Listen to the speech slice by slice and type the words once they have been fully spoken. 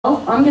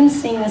Well, I'm going to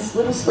sing this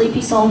little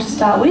sleepy song to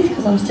start with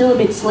because I'm still a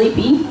bit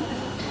sleepy.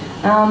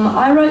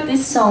 I wrote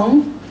this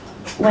song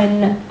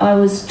when I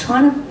was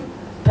trying to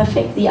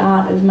perfect the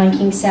art of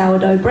making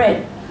sourdough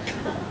bread.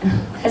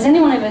 Has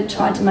anyone ever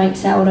tried to make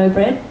sourdough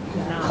bread?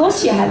 Of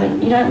course you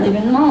haven't. You don't live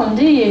in Mullen,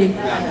 do you?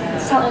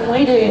 It's something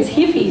we do as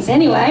hippies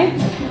anyway.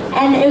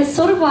 And it was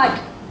sort of like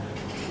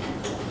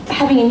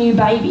having a new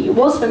baby. It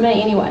was for me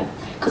anyway.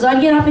 Because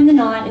I'd get up in the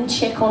night and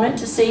check on it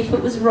to see if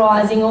it was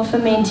rising or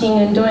fermenting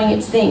and doing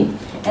its thing.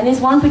 And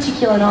there's one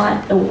particular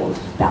night,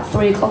 about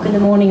 3 o'clock in the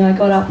morning, I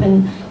got up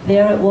and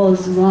there it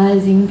was,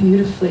 rising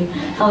beautifully.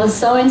 I was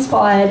so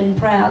inspired and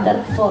proud that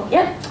I thought,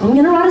 yep, I'm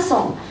going to write a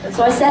song.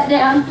 So I sat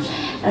down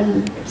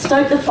and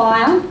stoked the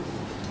fire.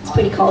 It's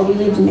pretty cold, we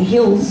lived in the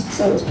hills,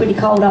 so it was pretty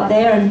cold up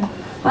there. And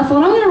I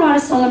thought, I'm going to write a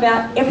song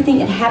about everything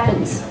that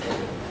happens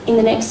in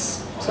the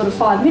next sort of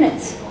 5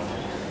 minutes.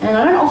 And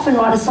I don't often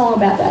write a song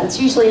about that.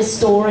 It's usually a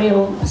story,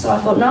 so I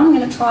thought, no, I'm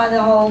going to try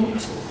the whole,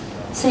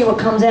 see what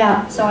comes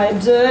out. So I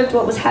observed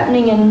what was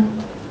happening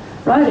and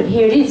wrote it.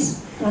 Here it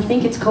is. And I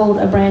think it's called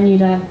A Brand New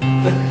Day.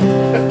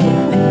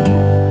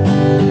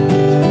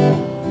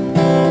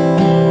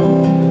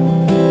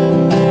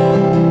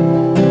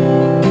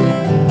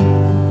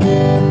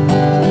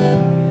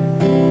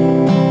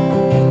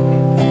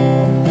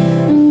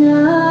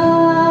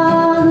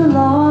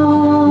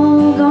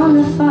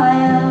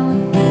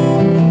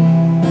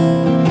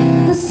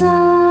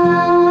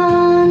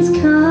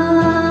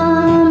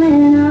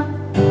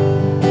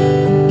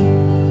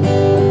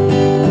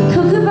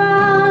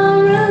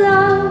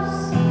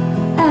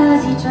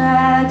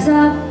 Drags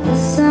up the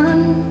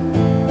sun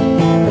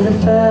for the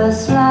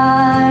first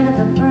light of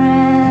a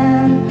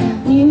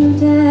brand new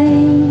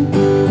day.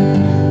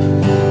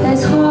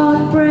 There's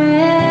hot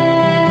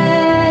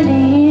bread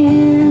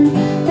in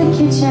the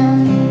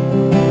kitchen,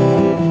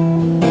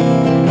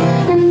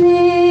 and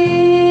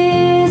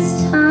this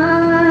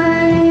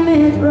time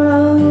it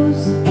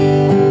rose.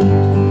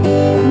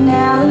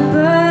 Now the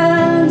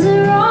birds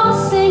are all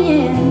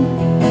singing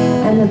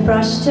and the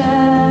brush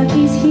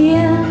turkey's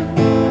here.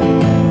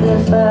 The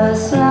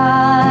first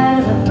light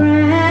of a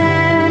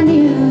brand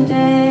new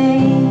day.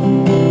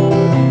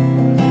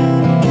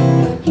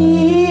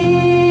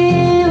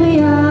 Here we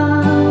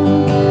are,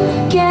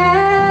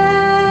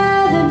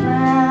 gathered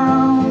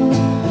round,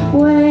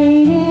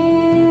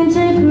 waiting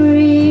to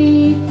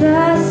greet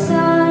the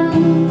sun.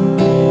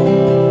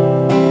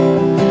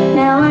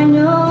 Now I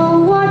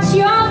know what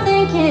you're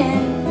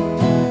thinking,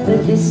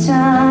 but this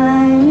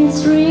time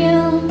it's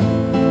real.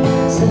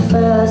 It's the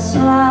first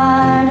light